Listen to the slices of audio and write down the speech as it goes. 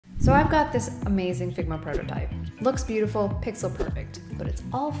So I've got this amazing Figma prototype. Looks beautiful, pixel perfect, but it's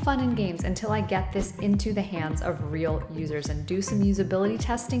all fun and games until I get this into the hands of real users and do some usability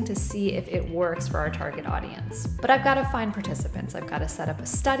testing to see if it works for our target audience. But I've got to find participants. I've got to set up a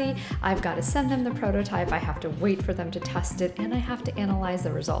study. I've got to send them the prototype. I have to wait for them to test it, and I have to analyze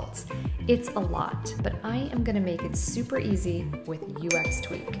the results. It's a lot, but I am going to make it super easy with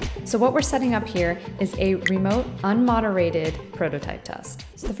UXtweak. So what we're setting up here is a remote, unmoderated prototype test.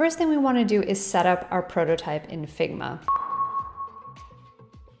 So the first thing we want to do is set up our prototype in Figma.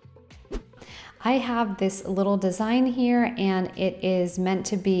 I have this little design here, and it is meant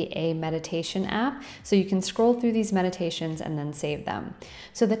to be a meditation app, so you can scroll through these meditations and then save them.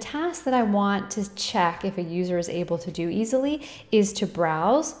 So the task that I want to check if a user is able to do easily is to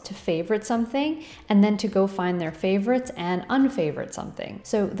browse, to favorite something, and then to go find their favorites and unfavorite something.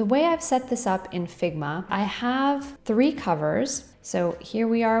 So the way I've set this up in Figma, I have 3 covers. So here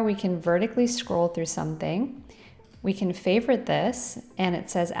we are, we can vertically scroll through something. We can favorite this, and it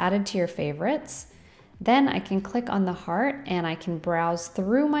says added to your favorites. Then I can click on the heart and I can browse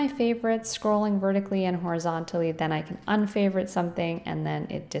through my favorites, scrolling vertically and horizontally. Then I can unfavorite something and then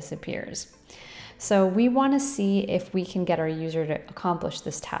it disappears. So we want to see if we can get our user to accomplish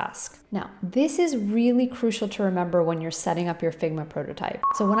this task. Now, this is really crucial to remember when you're setting up your Figma prototype.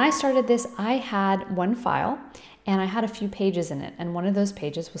 So when I started this, I had one file and I had a few pages in it, and one of those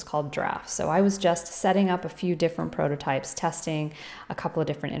pages was called drafts. So I was just setting up a few different prototypes, testing a couple of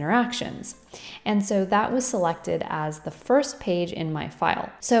different interactions. And so that was selected as the first page in my file.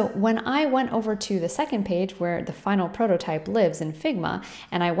 So when I went over to the second page where the final prototype lives in Figma,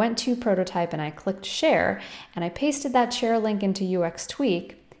 and I went to prototype and I clicked share, and I pasted that share link into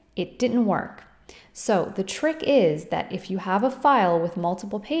UXtweak, it didn't work. So the trick is that if you have a file with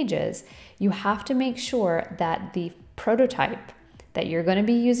multiple pages, you have to make sure that the prototype that you're going to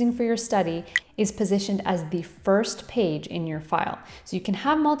be using for your study is positioned as the first page in your file. So you can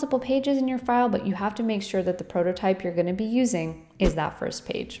have multiple pages in your file, but you have to make sure that the prototype you're going to be using is that first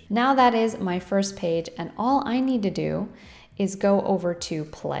page. Now that is my first page, and all I need to do is go over to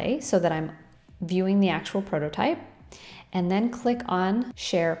play so that I'm viewing the actual prototype, and then click on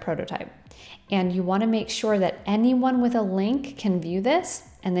share prototype. And you want to make sure that anyone with a link can view this,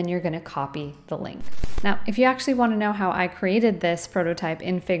 and then you're going to copy the link. Now, if you actually want to know how I created this prototype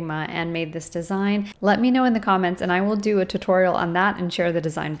in Figma and made this design, let me know in the comments and I will do a tutorial on that and share the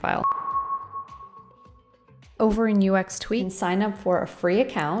design file. Over in UXtweak, you can sign up for a free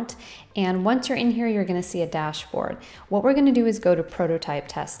account, and once you're in here, you're going to see a dashboard. What we're going to do is go to prototype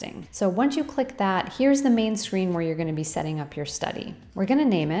testing. So once you click that, here's the main screen where you're going to be setting up your study. We're going to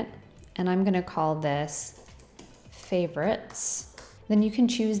name it, and I'm going to call this favorites. Then you can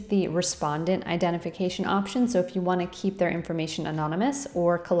choose the respondent identification option. So if you want to keep their information anonymous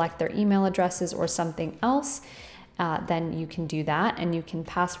or collect their email addresses or something else, then you can do that, and you can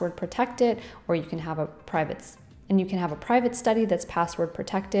password protect it, or you can have a private study that's password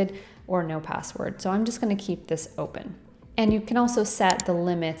protected or no password. So I'm just going to keep this open. And you can also set the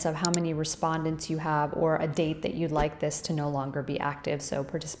limits of how many respondents you have or a date that you'd like this to no longer be active so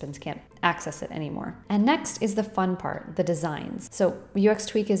participants can't access it anymore. And next is the fun part, the designs. So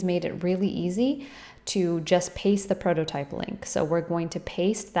UXtweak has made it really easy to just paste the prototype link. So we're going to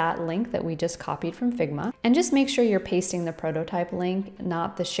paste that link that we just copied from Figma, and just make sure you're pasting the prototype link,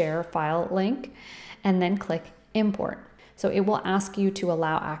 not the share file link, and then click import. So it will ask you to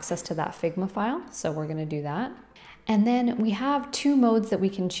allow access to that Figma file. So we're going to do that. And then we have 2 modes that we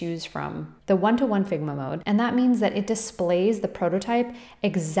can choose from. The one-to-one Figma mode, and that means that it displays the prototype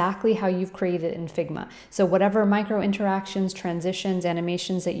exactly how you've created in Figma. So whatever micro interactions, transitions,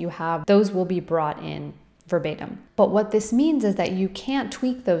 animations that you have, those will be brought in verbatim. But what this means is that you can't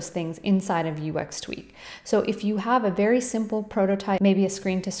tweak those things inside of UXtweak. So if you have a very simple prototype, maybe a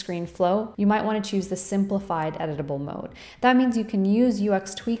screen-to-screen flow, you might want to choose the simplified editable mode. That means you can use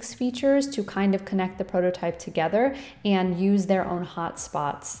UXtweak's features to kind of connect the prototype together and use their own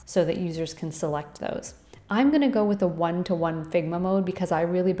hotspots so that users can select those. I'm going to go with a one-to-one Figma mode because I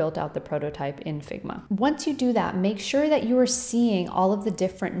really built out the prototype in Figma. Once you do that, make sure that you are seeing all of the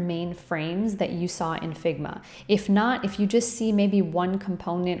different main frames that you saw in Figma. If not, if you just see maybe one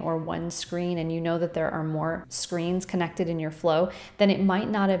component or one screen and you know that there are more screens connected in your flow, then it might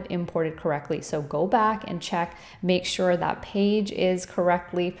not have imported correctly. So go back and check, make sure that page is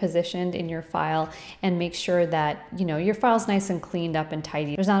correctly positioned in your file, and make sure that, you know, your file's nice and cleaned up and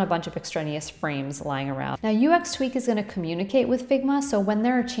tidy. There's not a bunch of extraneous frames lying around. Now UXtweak is going to communicate with Figma, so when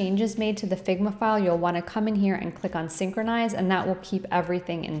there are changes made to the Figma file, you'll want to come in here and click on synchronize, and that will keep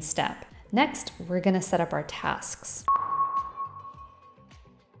everything in step. Next, we're going to set up our tasks.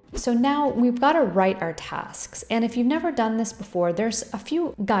 So now we've got to write our tasks. And if you've never done this before, there's a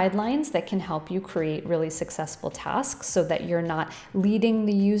few guidelines that can help you create really successful tasks so that you're not leading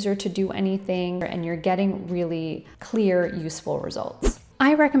the user to do anything and you're getting really clear, useful results.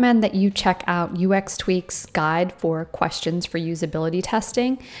 I recommend that you check out UXtweak's guide for questions for usability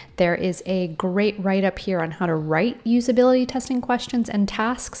testing. There is a great write-up here on how to write usability testing questions and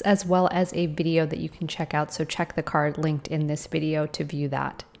tasks, as well as a video that you can check out. So check the card linked in this video to view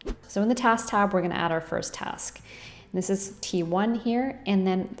that. So in the task tab, we're going to add our first task. This is T1 here, and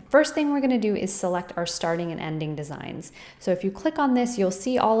then the first thing we're going to do is select our starting and ending designs. So if you click on this, you'll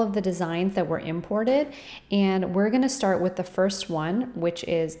see all of the designs that were imported, and we're going to start with the first one, which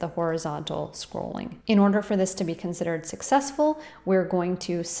is the horizontal scrolling. In order for this to be considered successful, we're going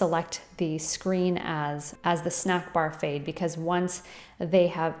to select the screen as the snack bar fade, because once they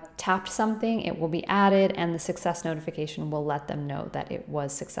have tapped something, it will be added and the success notification will let them know that it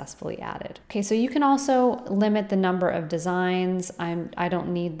was successfully added. Okay, so you can also limit the number of designs. I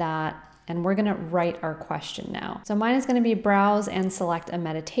don't need that. And we're gonna write our question now. So mine is gonna be browse and select a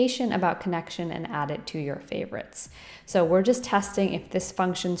meditation about connection and add it to your favorites. So we're just testing if this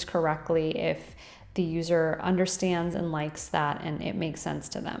functions correctly, if the user understands and likes that and it makes sense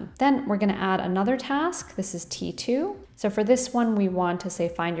to them. Then we're gonna add another task. This is T2. So for this one, we want to say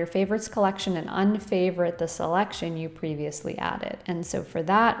find your favorites collection and unfavorite the selection you previously added. And so for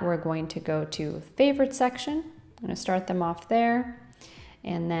that, we're going to go to favorite section. I'm gonna start them off there.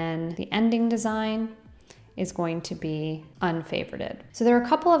 And then the ending design is going to be unfavorited. So there are a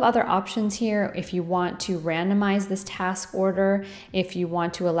couple of other options here. If you want to randomize this task order, if you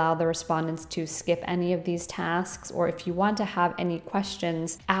want to allow the respondents to skip any of these tasks, or if you want to have any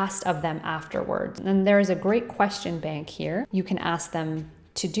questions asked of them afterwards. And there is a great question bank here. You can ask them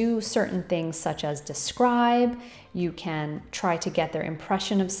to do certain things such as describe, you can try to get their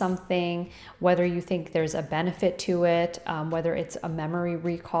impression of something, whether you think there's a benefit to it, whether it's a memory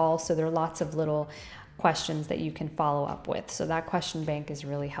recall. So there are lots of little questions that you can follow up with. So that question bank is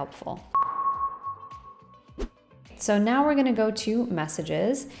really helpful. So now we're gonna go to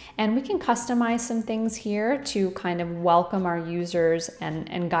messages, and we can customize some things here to kind of welcome our users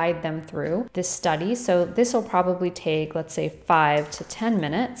and guide them through this study. So this will probably take, let's say, 5 to 10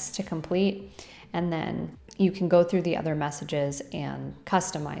 minutes to complete, and then you can go through the other messages and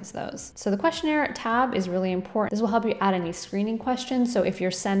customize those. So the questionnaire tab is really important. This will help you add any screening questions. So if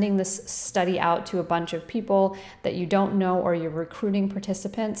you're sending this study out to a bunch of people that you don't know, or you're recruiting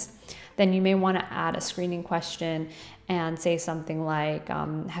participants, then you may want to add a screening question and say something like,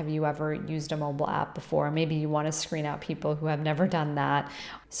 have you ever used a mobile app before? Maybe you want to screen out people who have never done that.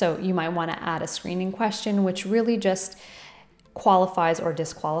 So you might want to add a screening question, which really just qualifies or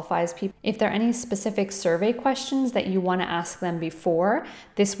disqualifies people. If there are any specific survey questions that you want to ask them before,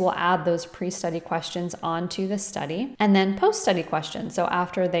 this will add those pre-study questions onto the study. And then post-study questions. So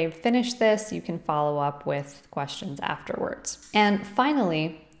after they've finished this, you can follow up with questions afterwards. And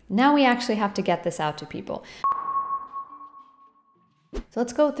finally, now we actually have to get this out to people. So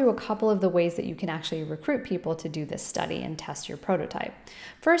let's go through a couple of the ways that you can actually recruit people to do this study and test your prototype.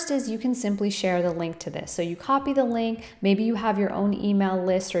 First is you can simply share the link to this. So you copy the link, maybe you have your own email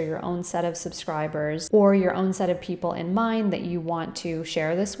list or your own set of subscribers or your own set of people in mind that you want to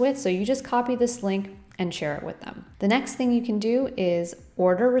share this with. So you just copy this link and share it with them. The next thing you can do is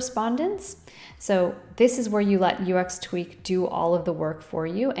order respondents. So this is where you let UXtweak do all of the work for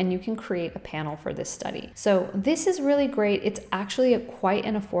you, and you can create a panel for this study. So this is really great. It's actually quite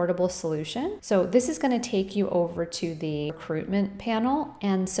an affordable solution. So this is going to take you over to the recruitment panel,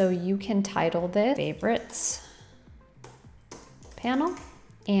 and so you can title this Favorites Panel.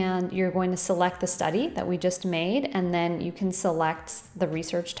 And you're going to select the study that we just made, and then you can select the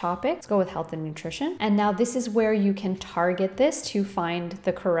research topic. Let's go with health and nutrition. And now this is where you can target this to find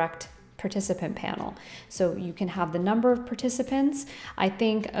the correct participant panel. So you can have the number of participants. I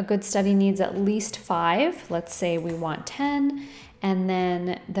think a good study needs at least 5. Let's say we want 10. And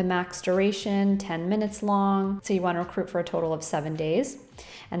then the max duration, 10 minutes long. So you want to recruit for a total of 7 days.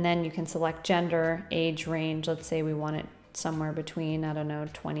 And then you can select gender, age range. Let's say we want it somewhere between, I don't know,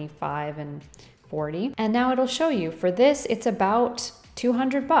 25 and 40. And now it'll show you for this, it's about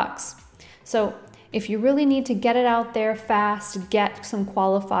 $200. So if you really need to get it out there fast, get some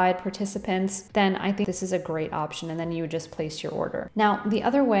qualified participants, then I think this is a great option, and then you would just place your order. Now, the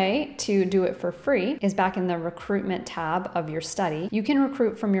other way to do it for free is back in the recruitment tab of your study. You can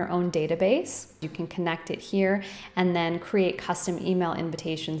recruit from your own database. You can connect it here and then create custom email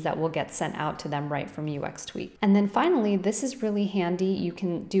invitations that will get sent out to them right from UXtweak. And then finally, this is really handy. You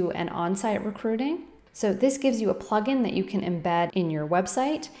can do an on-site recruiting. So this gives you a plugin that you can embed in your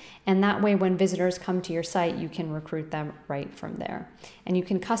website, and that way when visitors come to your site, you can recruit them right from there. And you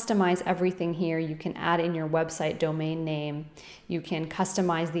can customize everything here. You can add in your website domain name. You can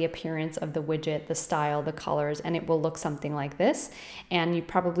customize the appearance of the widget, the style, the colors, and it will look something like this. And you've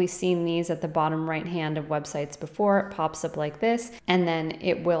probably seen these at the bottom right hand of websites before. It pops up like this, and then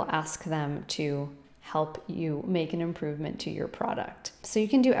it will ask them to help you make an improvement to your product. So you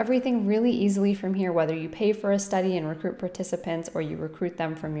can do everything really easily from here, whether you pay for a study and recruit participants or you recruit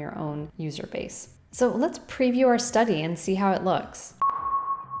them from your own user base. So let's preview our study and see how it looks.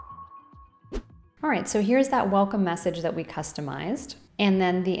 All right, so here's that welcome message that we customized, and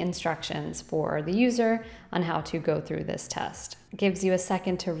then the instructions for the user on how to go through this test. It gives you a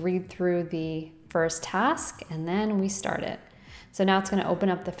second to read through the first task, and then we start it. So now it's going to open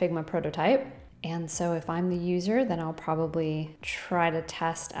up the Figma prototype. And so if I'm the user, then I'll probably try to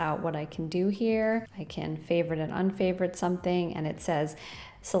test out what I can do here. I can favorite and unfavorite something, and it says,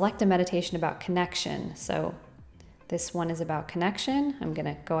 select a meditation about connection. So this one is about connection. I'm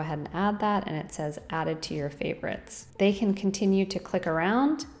gonna go ahead and add that, and it says added to your favorites. They can continue to click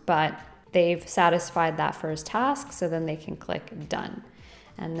around, but they've satisfied that first task, so then they can click done.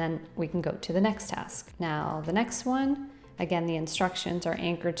 And then we can go to the next task. Now the next one, again, the instructions are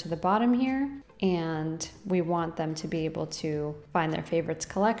anchored to the bottom here, and we want them to be able to find their favorites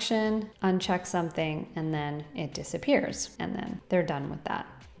collection, uncheck something, and then it disappears, and then they're done with that.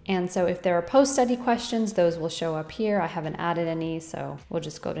 And so if there are post-study questions, those will show up here. I haven't added any, so we'll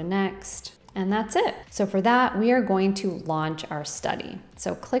just go to next, and that's it. So for that, we are going to launch our study.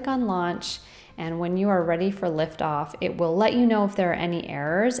 So click on launch, and when you are ready for liftoff, it will let you know if there are any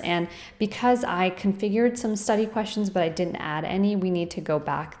errors. And because I configured some study questions, but I didn't add any, we need to go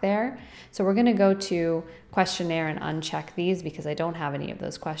back there. So we're gonna go to questionnaire and uncheck these because I don't have any of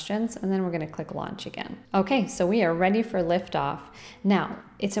those questions. And then we're gonna click launch again. Okay, so we are ready for liftoff. Now,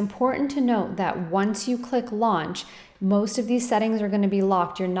 it's important to note that once you click launch, most of these settings are going to be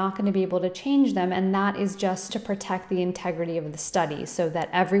locked. You're not going to be able to change them, and that is just to protect the integrity of the study so that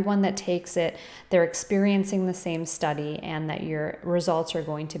everyone that takes it, they're experiencing the same study and that your results are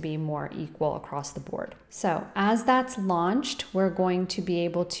going to be more equal across the board. So as that's launched, we're going to be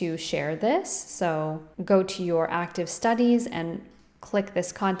able to share this. So go to your active studies and click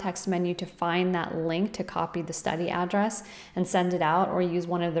this context menu to find that link to copy the study address and send it out, or use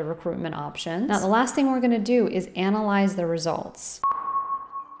one of the recruitment options. Now, the last thing we're going to do is analyze the results.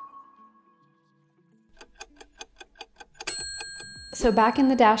 So back in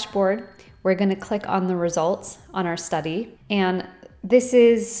the dashboard, we're going to click on the results on our study, and this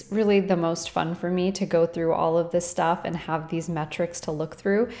is really the most fun for me to go through all of this stuff and have these metrics to look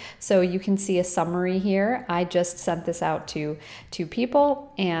through. So you can see a summary here. I just sent this out to 2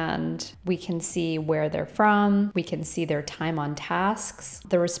 people, and we can see where they're from. We can see their time on tasks.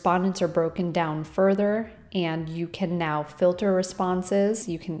 The respondents are broken down further, and you can now filter responses.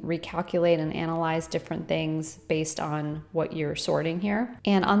 You can recalculate and analyze different things based on what you're sorting here.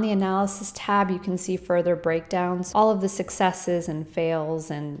 And on the analysis tab, you can see further breakdowns, all of the successes and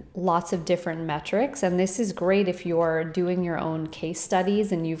fails, and lots of different metrics. And this is great if you're doing your own case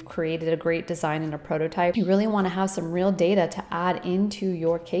studies and you've created a great design and a prototype. You really want to have some real data to add into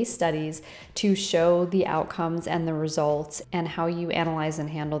your case studies to show the outcomes and the results and how you analyze and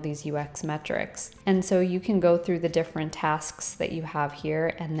handle these UX metrics. And so you can go through the different tasks that you have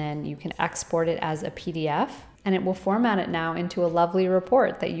here, and then you can export it as a PDF, and it will format it now into a lovely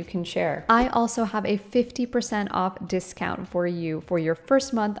report that you can share. I also have a 50% off discount for you for your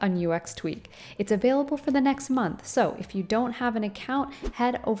first month on UXtweak. It's available for the next month. So if you don't have an account,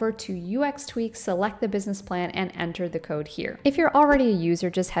 head over to UXtweak, select the business plan, and enter the code here. If you're already a user,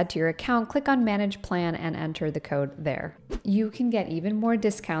 just head to your account, click on Manage Plan, and enter the code there. You can get even more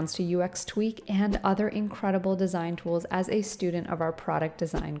discounts to UXtweak and other incredible design tools as a student of our product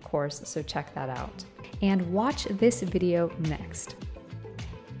design course, so check that out. And watch this video next.